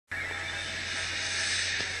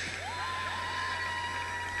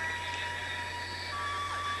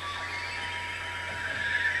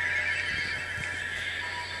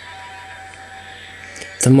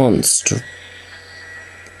The monster.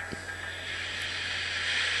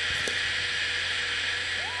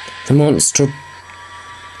 The monster.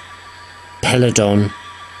 Peledon.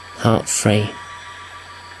 Heart-free.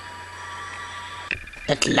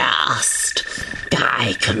 At last,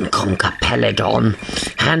 I can conquer Peledon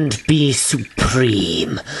and be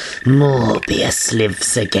supreme. Morbius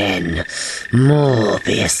lives again.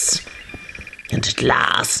 Morbius. And at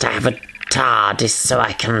last I have a TARDIS so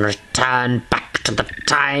I can return back to the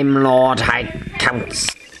Time Lord High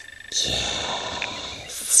Council.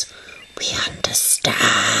 Yes, we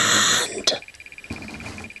understand.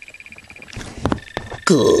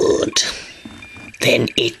 Good. Then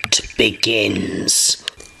it begins.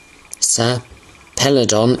 Sir,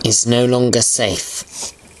 Peledon is no longer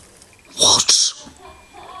safe. What?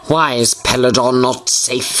 Why is Peledon not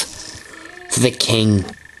safe? For the king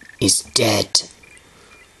is dead.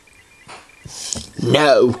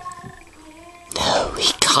 No. No,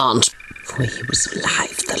 he can't. For he was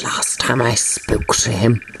alive the last time I spoke to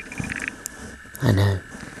him. I know,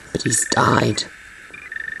 but he's died.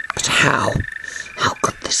 But how? How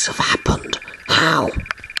could this have happened? How?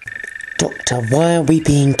 Doctor, why are we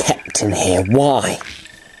being kept in here? Why?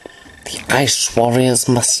 The Ice Warriors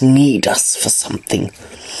must need us for something.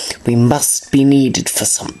 We must be needed for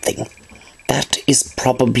something. That is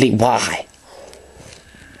probably why.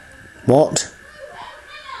 What?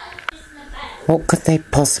 What could they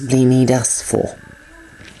possibly need us for?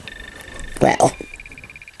 Well,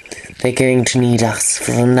 they're going to need us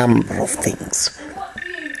for a number of things.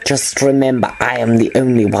 Just remember, I am the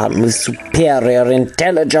only one with superior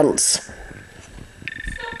intelligence.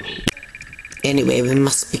 Anyway, we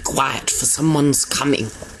must be quiet, for someone's coming.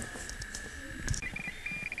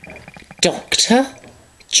 Doctor?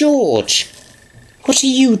 George? What are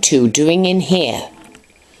you two doing in here?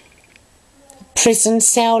 A prison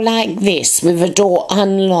cell like this, with a door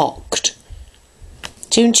unlocked.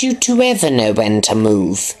 Don't you two ever know when to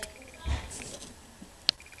move?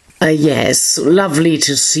 Yes, lovely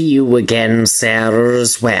to see you again, Sarah,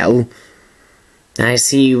 as well. I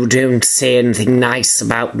see you don't say anything nice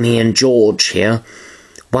about me and George here.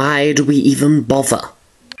 Why do we even bother?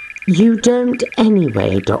 You don't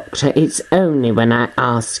anyway, Doctor. It's only when I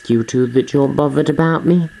ask you to that you're bothered about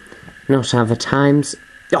me. Not other times.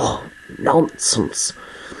 Oh, nonsense.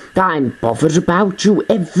 I'm bothered about you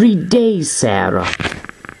every day, Sarah.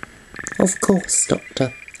 Of course,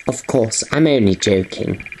 Doctor. Of course. I'm only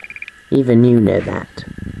joking. Even you know that.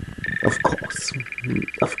 Of course.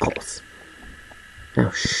 Of course.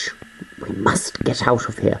 Now, shh. We must get out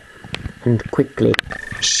of here. And quickly.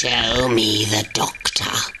 Show me the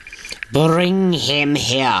doctor. Bring him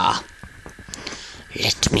here.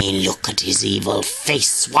 Let me look at his evil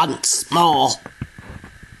face once more.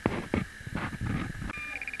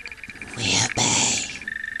 We obey.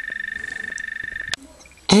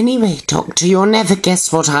 Anyway, Doctor, you'll never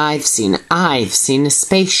guess what I've seen. I've seen a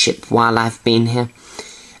spaceship while I've been here.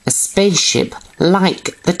 A spaceship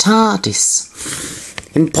like the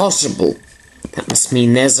TARDIS. Impossible. That must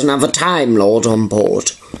mean there's another Time Lord on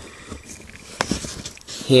board.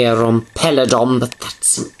 Here on Peledon, but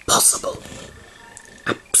that's impossible.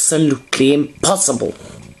 Absolutely impossible.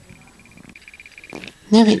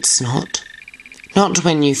 No, it's not. Not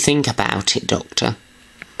when you think about it, Doctor.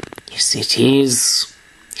 Yes, it is.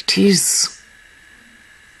 It is.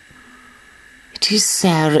 It is,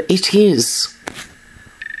 Sarah, it is.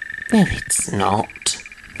 No, it's not.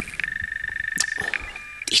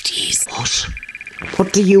 It is. What?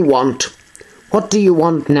 What do you want? What do you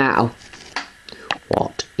want now?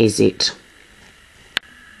 What is it?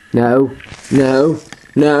 No, no,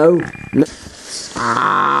 no, no.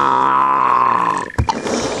 Ah!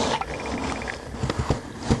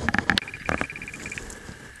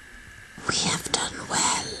 We have done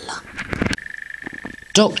well.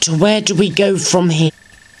 Doctor, where do we go from here?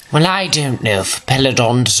 Well, I don't know, for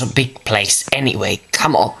Peledon's a big place anyway.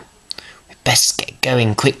 Come on. We best get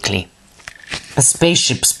going quickly. A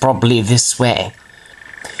spaceship's probably this way.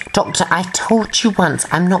 Doctor, I told you once.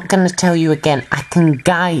 I'm not going to tell you again. I can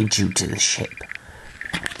guide you to the ship.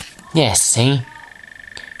 Yes, see?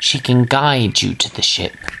 She can guide you to the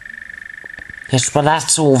ship. Yes, well,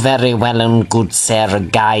 that's all very well and good, Sarah,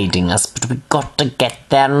 guiding us, but we've got to get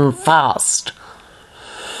there and fast.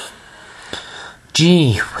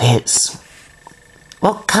 Gee whiz.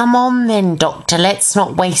 Well, come on then, Doctor. Let's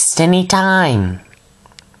not waste any time.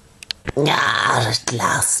 At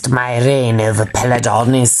last my reign over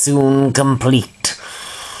Peledon is soon complete.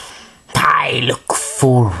 I look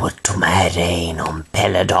forward to my reign on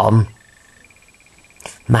Peledon.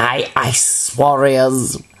 My ice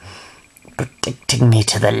warriors protecting me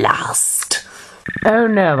to the last. Oh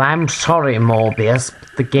no, I'm sorry, Morbius.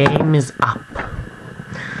 The game is up.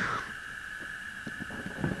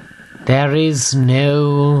 There is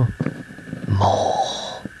no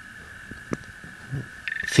more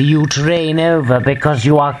for you to reign over because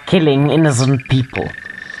you are killing innocent people.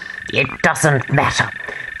 It doesn't matter.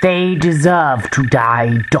 They deserve to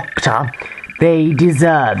die, Doctor. They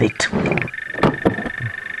deserve it.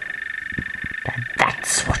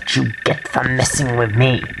 That's what you get for messing with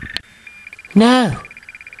me. No,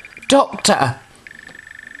 Doctor.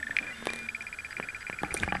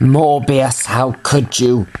 Morbius, how could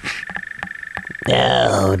you?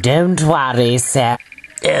 Oh, don't worry, sir.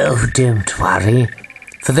 Oh, don't worry.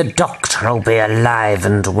 For the Doctor will be alive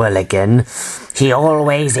and well again. He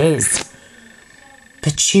always is.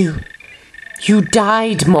 But you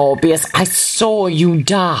died, Morbius. I saw you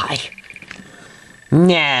die.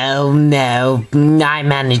 No, I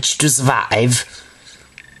managed to survive.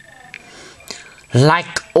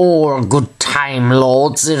 Like all good Time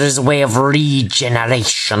Lords, there is a way of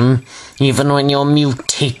regeneration, even when you're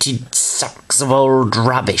mutated sacks of old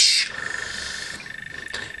rubbish.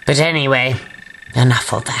 But anyway,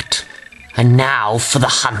 enough of that. And now for the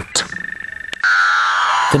hunt.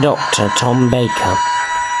 The Doctor, Tom Baker.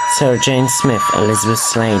 Sarah Jane Smith, Elizabeth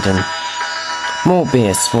Sladen.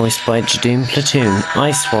 Morbius, voiced by Jadoon Platoon.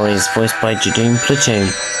 Ice Warriors, voiced by Jadoon Platoon.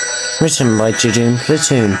 Written by Jadoon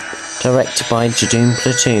Platoon. Directed by Jadoon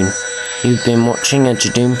Platoon. You've been watching a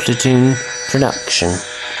Jadoon Platoon production.